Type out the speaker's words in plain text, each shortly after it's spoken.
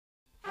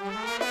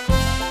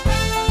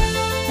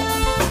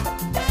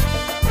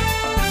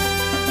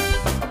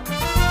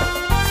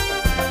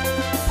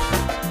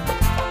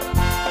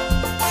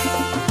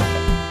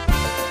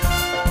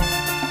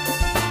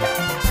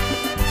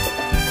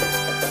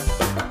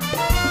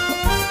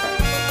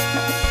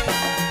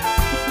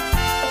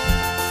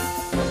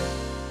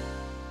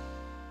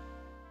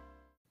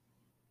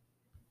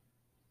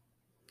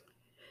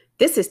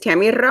This is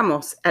Tammy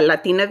Ramos at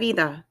Latina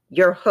Vida,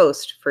 your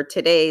host for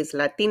today's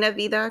Latina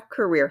Vida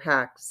Career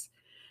Hacks.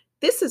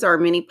 This is our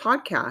mini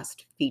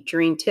podcast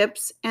featuring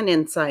tips and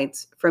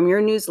insights from your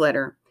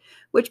newsletter,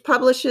 which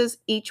publishes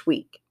each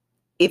week.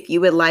 If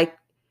you would like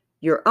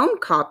your own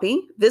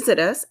copy, visit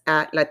us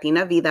at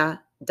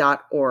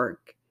latinavida.org,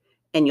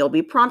 and you'll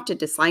be prompted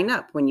to sign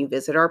up when you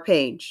visit our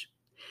page.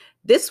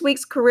 This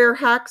week's career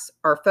hacks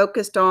are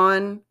focused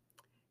on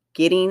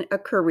getting a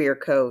career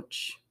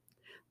coach.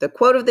 The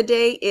quote of the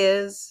day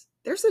is,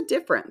 "There's a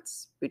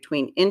difference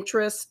between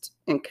interest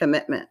and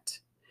commitment.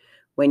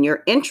 When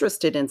you're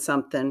interested in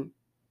something,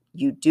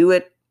 you do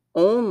it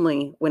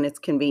only when it's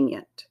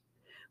convenient.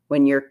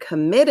 When you're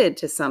committed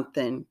to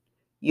something,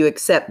 you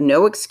accept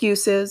no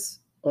excuses,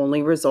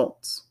 only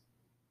results."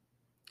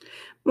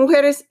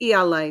 Mujeres y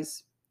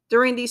allies,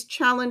 during these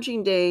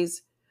challenging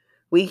days,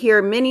 we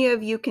hear many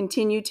of you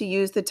continue to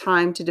use the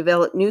time to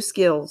develop new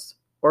skills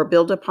or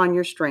build upon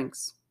your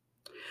strengths.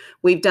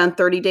 We've done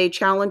 30-day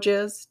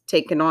challenges,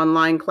 taken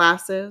online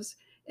classes,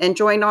 and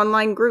joined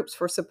online groups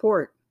for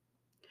support.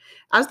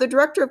 As the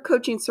Director of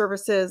Coaching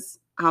Services,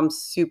 I'm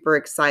super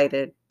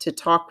excited to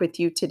talk with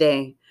you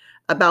today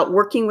about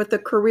working with a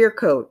career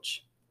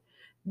coach.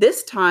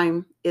 This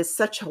time is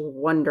such a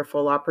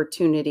wonderful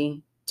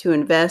opportunity to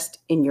invest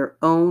in your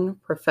own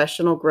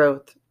professional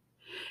growth.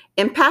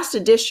 In past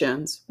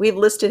editions, we've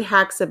listed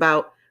hacks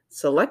about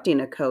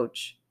selecting a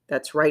coach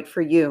that's right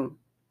for you.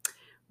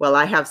 Well,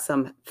 I have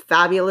some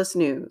fabulous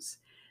news.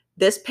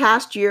 This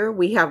past year,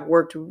 we have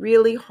worked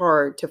really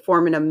hard to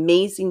form an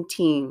amazing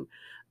team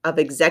of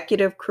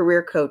executive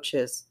career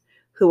coaches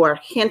who are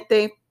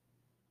gente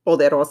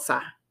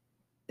poderosa.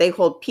 They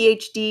hold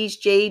PhDs,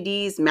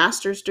 JDs,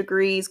 master's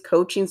degrees,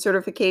 coaching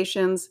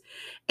certifications,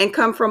 and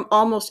come from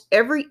almost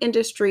every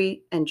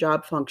industry and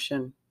job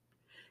function.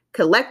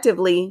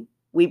 Collectively,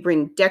 we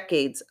bring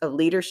decades of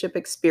leadership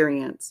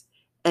experience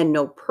and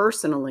know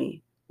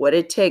personally what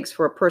it takes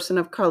for a person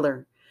of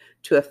color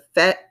to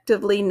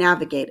effectively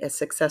navigate a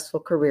successful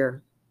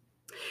career.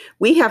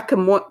 We have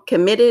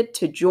committed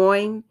to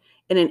join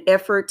in an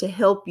effort to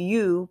help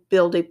you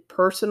build a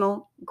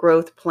personal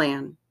growth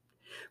plan.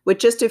 With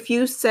just a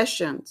few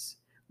sessions,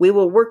 we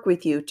will work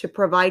with you to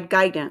provide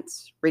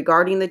guidance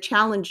regarding the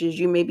challenges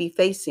you may be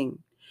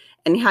facing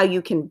and how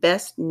you can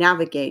best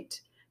navigate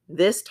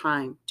this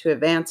time to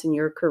advance in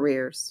your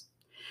careers.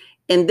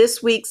 In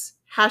this week's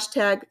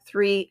hashtag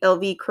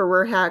 3LV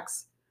Career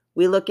Hacks,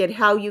 we look at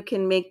how you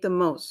can make the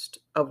most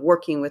of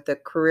working with a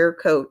career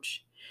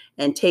coach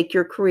and take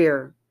your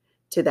career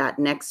to that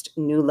next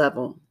new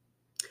level.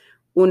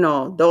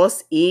 Uno,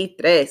 dos, y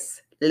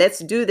tres. Let's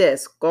do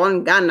this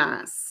con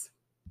ganas.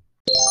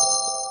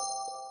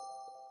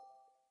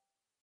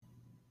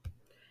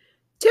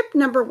 Tip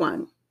number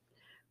 1,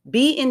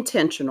 be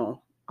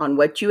intentional on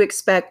what you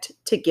expect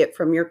to get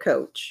from your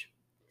coach.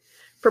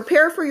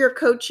 Prepare for your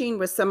coaching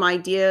with some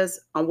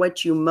ideas on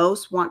what you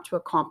most want to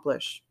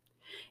accomplish.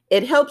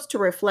 It helps to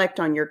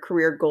reflect on your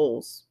career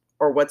goals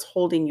or what's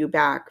holding you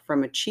back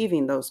from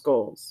achieving those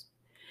goals.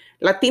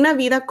 Latina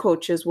Vida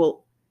coaches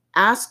will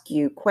ask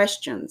you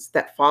questions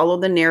that follow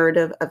the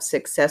narrative of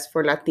success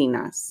for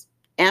Latinas,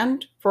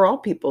 and for all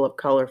people of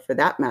color for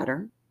that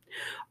matter.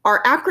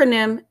 Our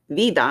acronym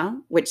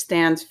VIDA, which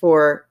stands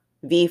for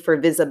V for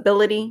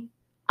visibility,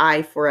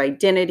 I for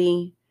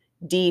identity,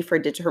 D for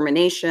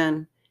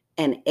determination,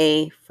 and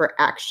A for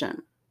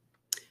action.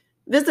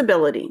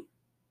 Visibility.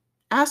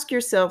 Ask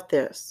yourself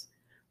this: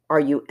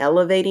 are you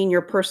elevating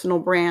your personal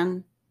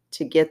brand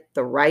to get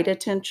the right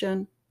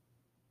attention?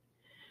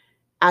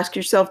 Ask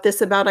yourself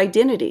this about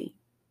identity.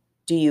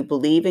 Do you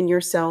believe in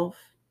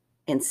yourself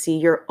and see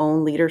your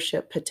own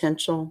leadership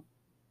potential?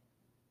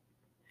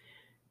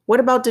 What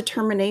about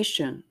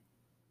determination?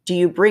 Do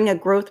you bring a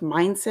growth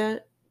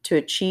mindset to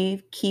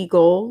achieve key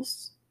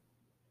goals?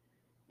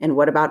 And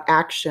what about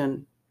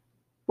action?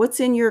 What's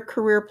in your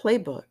career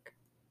playbook?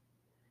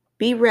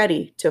 Be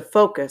ready to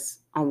focus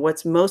on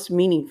what's most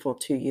meaningful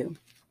to you.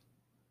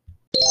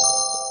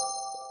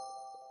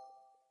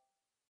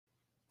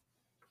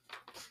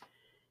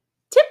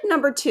 Tip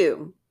number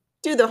 2,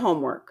 do the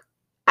homework.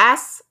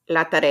 Haz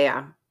la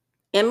tarea.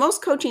 In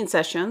most coaching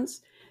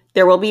sessions,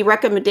 there will be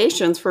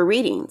recommendations for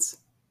readings,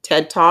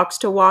 TED Talks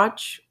to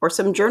watch, or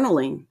some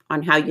journaling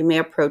on how you may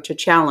approach a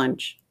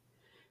challenge.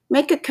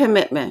 Make a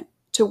commitment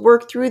to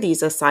work through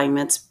these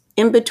assignments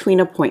in between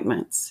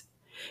appointments.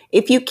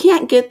 If you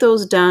can't get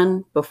those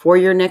done before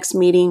your next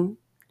meeting,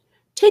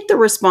 take the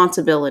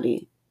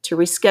responsibility to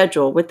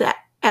reschedule with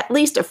at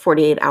least a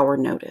 48-hour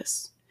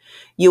notice.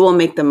 You will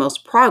make the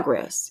most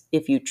progress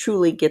if you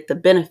truly get the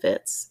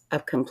benefits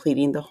of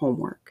completing the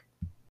homework.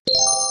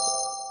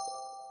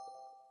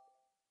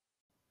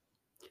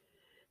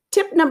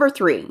 Tip number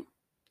 3,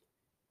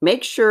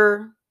 make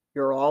sure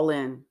you're all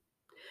in.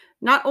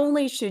 Not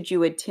only should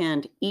you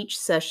attend each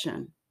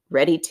session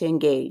ready to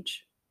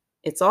engage,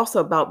 it's also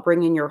about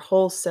bringing your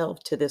whole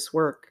self to this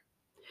work.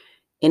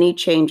 Any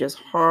change is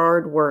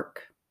hard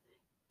work.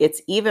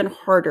 It's even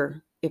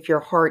harder if your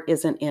heart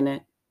isn't in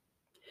it.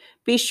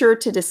 Be sure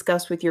to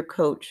discuss with your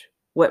coach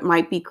what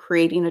might be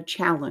creating a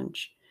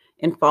challenge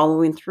and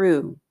following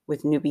through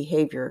with new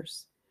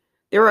behaviors.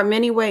 There are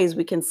many ways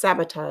we can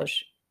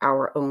sabotage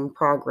our own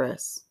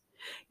progress.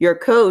 Your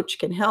coach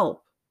can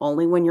help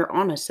only when you're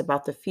honest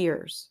about the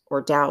fears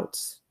or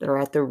doubts that are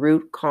at the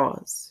root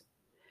cause.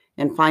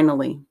 And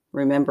finally,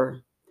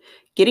 remember,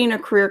 getting a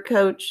career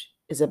coach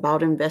is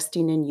about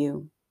investing in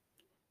you.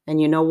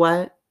 And you know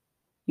what?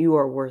 You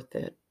are worth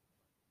it.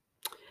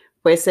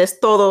 Pues es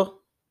todo,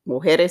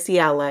 mujeres y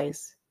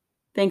allies.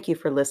 Thank you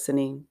for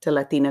listening to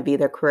Latina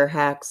Vida Career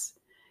Hacks.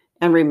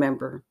 And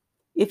remember,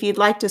 if you'd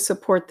like to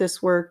support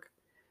this work,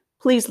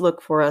 please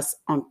look for us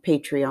on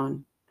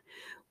Patreon.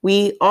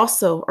 We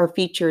also are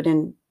featured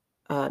in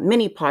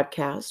mini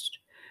podcasts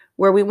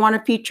where we want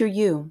to feature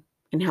you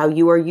and how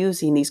you are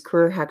using these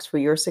career hacks for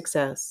your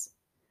success.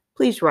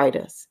 Please write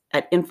us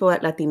at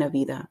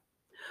info@latinavida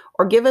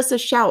or give us a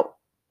shout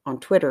on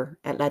Twitter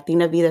at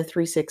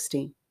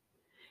LatinaVida360.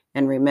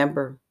 And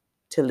remember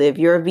to live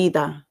your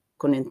vida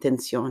con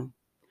intención.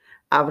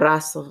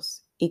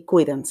 Abrazos y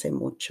cuídense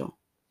mucho.